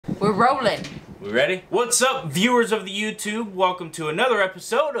We're rolling. We ready? What's up, viewers of the YouTube? Welcome to another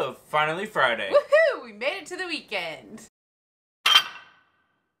episode of Finally Friday. Woohoo! We made it to the weekend.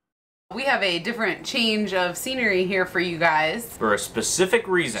 We have a different change of scenery here for you guys. For a specific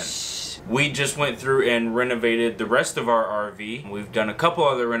reason. We just went through and renovated the rest of our RV. We've done a couple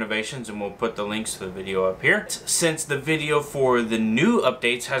other renovations and we'll put the links to the video up here. Since the video for the new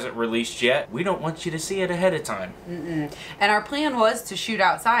updates hasn't released yet, we don't want you to see it ahead of time. And our plan was to shoot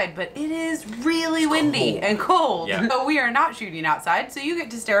outside, but it is really windy and cold. Yeah. So we are not shooting outside, so you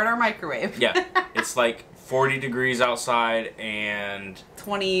get to stare at our microwave. Yeah, it's like 40 degrees outside and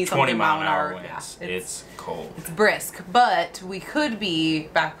 20 mile an hour winds. Yeah, it's cold. It's brisk, but we could be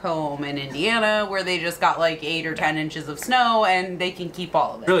back home in Indiana where they just got like 8 or 10 inches of snow and they can keep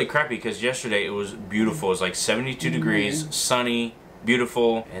all of it. Really crappy because yesterday it was beautiful. It was like 72 degrees, sunny,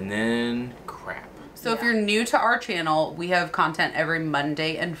 beautiful, and then crap. So if you're new to our channel, we have content every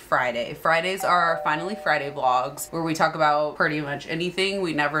Monday and Friday. Fridays are our Finally Friday vlogs where we talk about pretty much anything.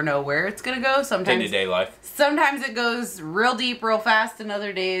 We never know where it's gonna go. Sometimes Day-to-day life. Sometimes it goes real deep, real fast, and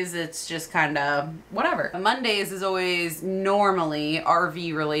other days it's just kind of whatever. Mondays is always normally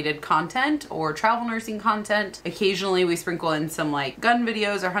RV related content or travel nursing content. Occasionally we sprinkle in some like gun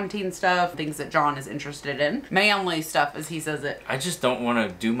videos or hunting stuff, things that John is interested in. Manly stuff as he says it. I just don't want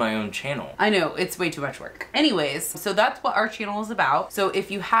to do my own channel. I know, it's way too much work. Anyways, so that's what our channel is about. So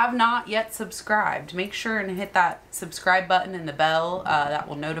if you have not yet subscribed, make sure and hit that subscribe button and the bell. That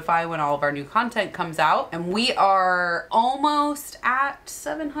will notify when all of our new content comes out. And we are almost at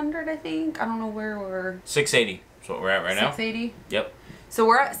 700, I think. I don't know where we're... 680 is what we're at right now. 680? Yep. So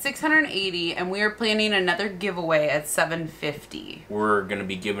we're at 680 and we are planning another giveaway at 750. We're going to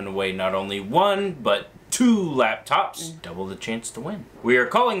be giving away not only one, but 2 laptops. Double the chance to win. We are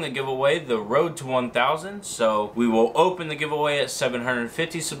calling the giveaway the Road to 1,000. So we will open the giveaway at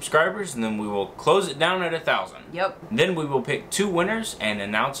 750 subscribers and then we will close it down at 1,000. Yep. Then we will pick 2 winners and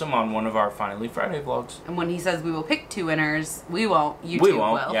announce them on one of our Finally Friday vlogs. And when he says we will pick 2 winners, we won't. YouTube we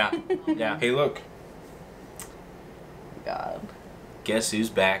won't. will. Yeah. Yeah. Hey, look. God. Guess who's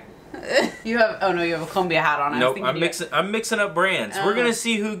back? You have, oh no, you have a Columbia hat on. Nope, I'm mixing up brands. We're gonna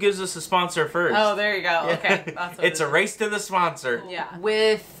see who gives us a sponsor first. Oh, there you go. Yeah. Okay. That's what It's a race to the sponsor. Yeah.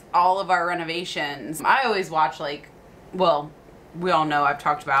 With all of our renovations, I always watch like, well, we all know I've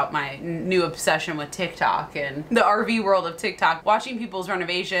talked about my new obsession with TikTok and the RV world of TikTok, watching people's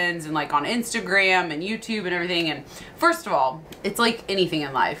renovations and like on Instagram and YouTube and everything. And first of all, it's like anything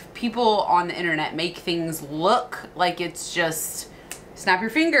in life. People on the internet make things look like it's just snap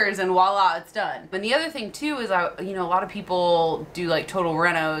your fingers and voila, it's done. But the other thing too is, you know, a lot of people do like total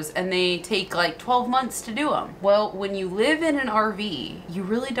renos and they take like 12 months to do them. Well, when you live in an RV, you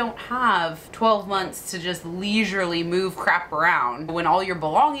really don't have 12 months to just leisurely move crap around. When all your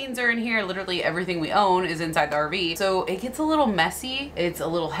belongings are in here, literally everything we own is inside the RV. So it gets a little messy. It's a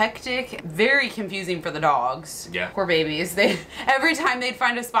little hectic, very confusing for the dogs. Yeah. Poor babies. Every time they'd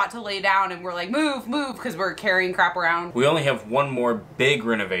find a spot to lay down and we're like, move, move, because we're carrying crap around. We only have one more big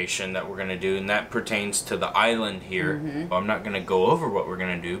renovation that we're going to do, and that pertains to the island here. Well, I'm not going to go over what we're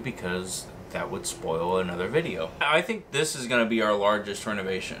going to do because that would spoil another video. I think this is going to be our largest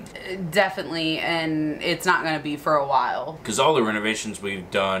renovation. Definitely, and it's not going to be for a while. Because all the renovations we've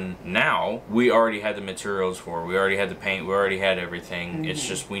done now, we already had the materials for. We already had the paint, we already had everything. It's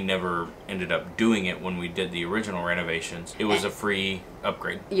just we never ended up doing it when we did the original renovations. It was a free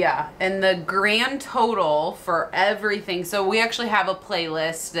upgrade. Yeah, and the grand total for everything, so we actually have a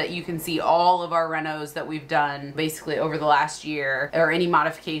playlist that you can see all of our renos that we've done basically over the last year, or any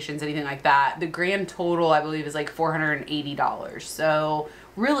modifications, anything like that. The grand total, I believe, is like $480. So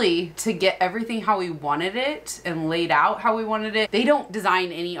really, to get everything how we wanted it and laid out how we wanted it, they don't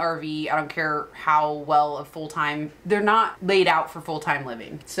design any RV, I don't care how well a full-time, they're not laid out for full-time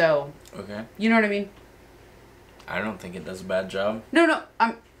living. So, okay, you know what I mean? I don't think it does a bad job. No,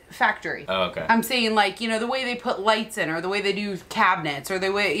 I'm factory. Oh, okay. I'm saying, like, you know, the way they put lights in, or the way they do cabinets, or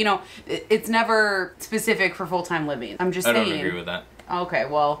the way, you know, it's never specific for full-time living. I'm just saying. I don't agree with that. Okay,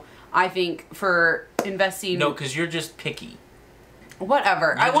 well, I think for investing... No, because you're just picky.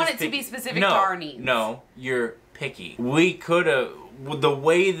 Whatever. I want it to be specific to our needs. No, you're picky. We could have, the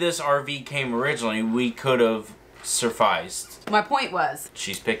way this RV came originally, we could have sufficed. My point was,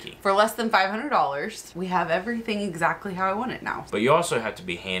 she's picky. For less than $500, we have everything exactly how I want it now. But you also have to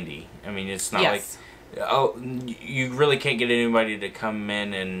be handy. I mean, it's not yes. like, oh, you really can't get anybody to come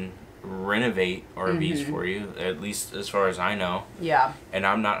in and renovate RVs for you, at least as far as I know. Yeah. And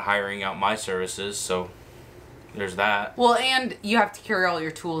I'm not hiring out my services, so there's that. Well, and you have to carry all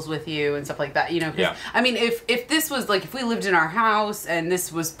your tools with you and stuff like that, you know? 'Cause, yeah. I mean, if this was like, if we lived in our house and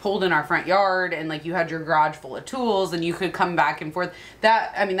this was pulled in our front yard and like you had your garage full of tools and you could come back and forth,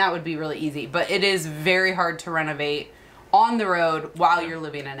 that, I mean, that would be really easy. But it is very hard to renovate on the road while you're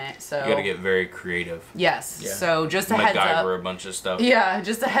living in it. So you gotta get very creative. Yes. Yeah. So just a heads up. MacGyver a bunch of stuff. Yeah,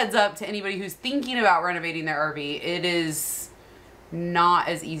 just a heads up to anybody who's thinking about renovating their RV. It is not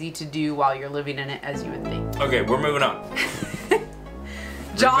as easy to do while you're living in it as you would think. Okay, we're moving on.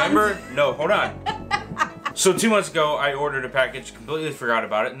 John's... Remember? No, hold on. So 2 months ago, I ordered a package, completely forgot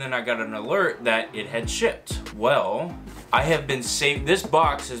about it, and then I got an alert that it had shipped. Well, I have been this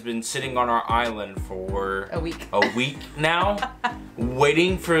box has been sitting on our island for a week now,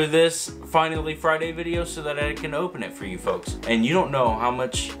 waiting for this Finally Friday video so that I can open it for you folks. And you don't know how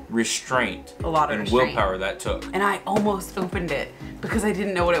much restraint and willpower that took. And I almost opened it because I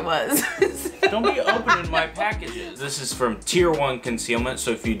didn't know what it was. Don't be opening my packages. This is from Tier 1 Concealment,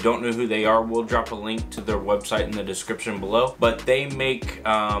 so if you don't know who they are, we'll drop a link to their website in the description below. But they make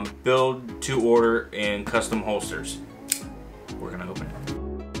build to order and custom holsters. We're gonna open it.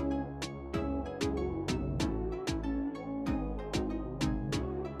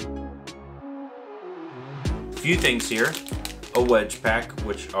 Few things here. A wedge pack,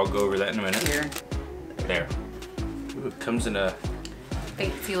 which I'll go over that in a minute. Here. There. Ooh, it comes in a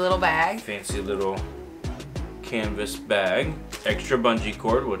fancy little bag. Fancy little canvas bag. Extra bungee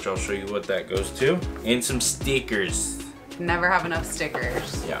cord, which I'll show you what that goes to. And some stickers. Never have enough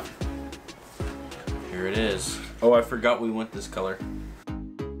stickers. Yeah. Here it is. Oh, I forgot we went this color.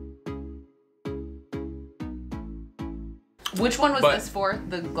 Which one was this for?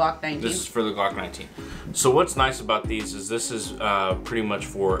 The Glock 19? This is for the Glock 19. So what's nice about these is this is pretty much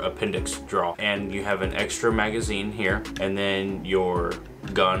for appendix draw. And you have an extra magazine here. And then your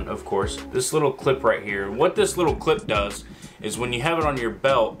gun, of course. This little clip right here. What this little clip does is when you have it on your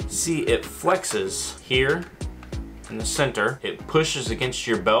belt, see it flexes here in the center. It pushes against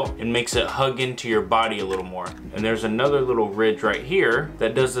your belt and makes it hug into your body a little more. And there's another little ridge right here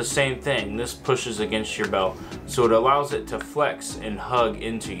that does the same thing. This pushes against your belt. So it allows it to flex and hug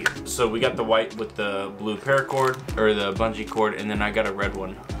into you. So we got the white with the blue paracord, or the bungee cord, and then I got a red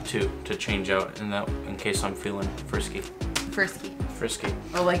one too to change out in case I'm feeling frisky. Frisky.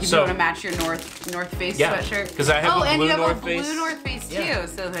 Oh, like if you want to match your North Face sweatshirt? Because I have a blue North Face. Blue North Face too,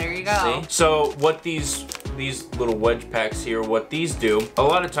 so there you go. See? So what these little wedge packs here, what these do, a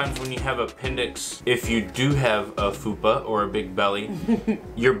lot of times when you have appendix, if you do have a fupa or a big belly,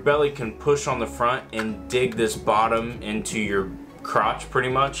 your belly can push on the front and dig this bottom into your crotch pretty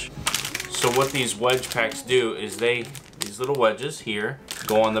much. So what these wedge packs do is these little wedges here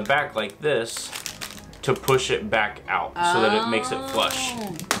go on the back like this to push it back out so that it makes it flush.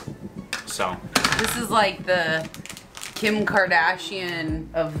 So this is like the Kim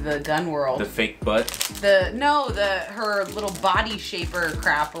Kardashian of the gun world. The fake butt? Her little body shaper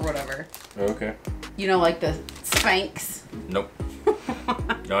crap or whatever. Okay. You know, like the Spanx? Nope.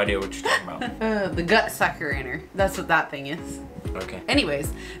 No idea what you're talking about. The gut sucker in her. That's what that thing is. Okay.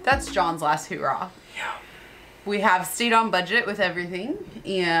 Anyways, that's John's last hoorah. Yeah. We have stayed on budget with everything,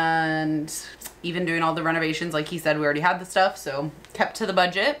 and even doing all the renovations, like he said, we already had the stuff, so kept to the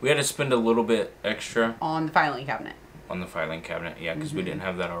budget. We had to spend a little bit extra on the filing cabinet. On the filing cabinet, yeah, because we didn't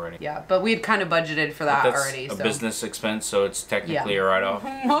have that already. Yeah, but we had kind of budgeted for that already. That's a business expense, so it's technically a write-off.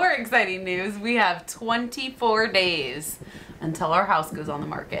 More exciting news, we have 24 days until our house goes on the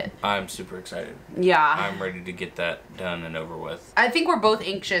market. I'm super excited. Yeah. I'm ready to get that done and over with. I think we're both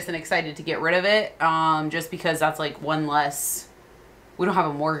anxious and excited to get rid of it, just because that's like one less... We don't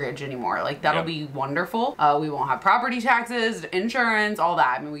have a mortgage anymore. Like, that'll be wonderful. We won't have property taxes, insurance, all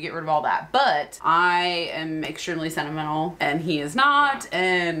that. I mean, we get rid of all that. But I am extremely sentimental and he is not.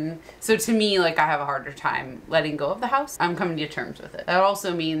 And so to me, like, I have a harder time letting go of the house. I'm coming to terms with it. That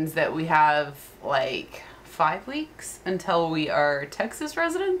also means that we have like 5 weeks until we are Texas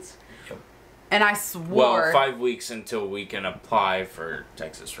residents. And I swore... Well, 5 weeks until we can apply for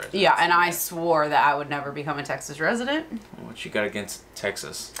Texas residency. Yeah, and I swore that I would never become a Texas resident. What you got against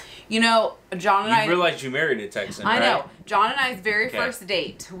Texas? You know, John and I... You realized you married a Texan, I right? know. John and I's very first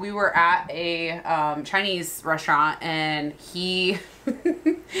date, we were at a Chinese restaurant, and he...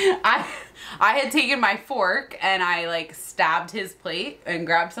 I had taken my fork, and I, like, stabbed his plate and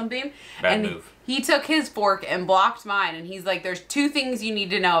grabbed something. Bad move. He took his fork and blocked mine, and he's like, there's 2 things you need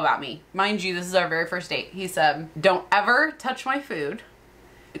to know about me. Mind you, this is our very first date. He said, don't ever touch my food,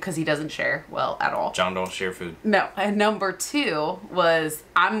 because he doesn't share well at all. John don't share food. No. And number 2 was,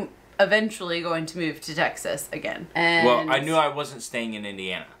 I'm eventually going to move to Texas again. And well, I knew I wasn't staying in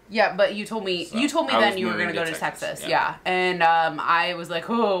Indiana. Yeah, but you told me So, then you were gonna go to Texas. Yeah. And I was like,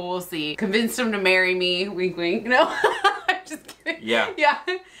 oh, we'll see. Convinced him to marry me. Wink, wink. No, I'm just kidding. Yeah. Yeah.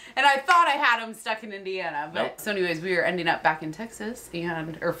 And I thought I had him stuck in Indiana, but Nope. so anyways, we were ending up back in Texas,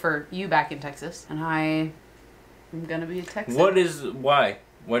 or for you back in Texas, and I'm gonna be a Texan. Why?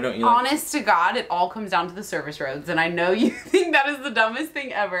 Why don't you? Honest to God, it all comes down to the service roads, and I know you think that is the dumbest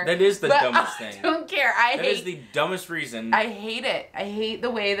thing ever. That is the dumbest thing. I don't care. That is the dumbest reason. I hate it. I hate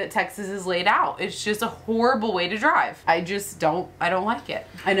the way that Texas is laid out. It's just a horrible way to drive. I don't like it.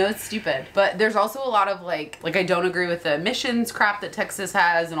 I know it's stupid, but there's also a lot of like I don't agree with the emissions crap that Texas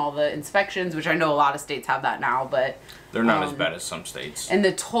has and all the inspections, which I know a lot of states have that now, but they're not as bad as some states. And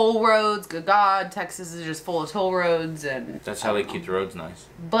the toll roads, good God, Texas is just full of toll roads, and that's how they keep the roads nice.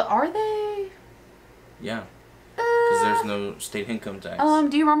 But are they? Yeah. Because there's no state income tax.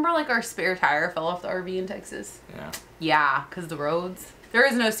 Do you remember like our spare tire fell off the RV in Texas? Yeah. Yeah, because the roads. There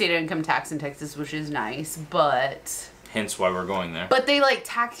is no state income tax in Texas, which is nice, but... Hence why we're going there. But they like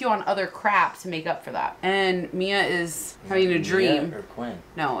tax you on other crap to make up for that. And Mia is having a dream. Mia or Quinn?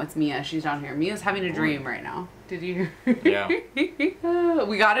 No, it's Mia. She's down here. Mia's having a dream right now. Did you hear? Yeah.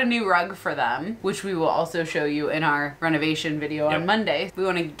 We got a new rug for them, which we will also show you in our renovation video on Monday. We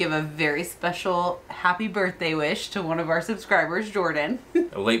want to give a very special happy birthday wish to one of our subscribers, Jordan.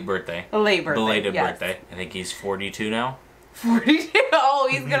 A late birthday. A late birthday. Belated birthday. I think he's 42 now. 42. Oh,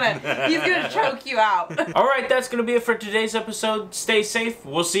 he's gonna choke you out. All right, that's gonna be it for today's episode. Stay safe.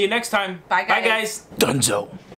 We'll see you next time. Bye, guys. Bye, guys. Dunzo.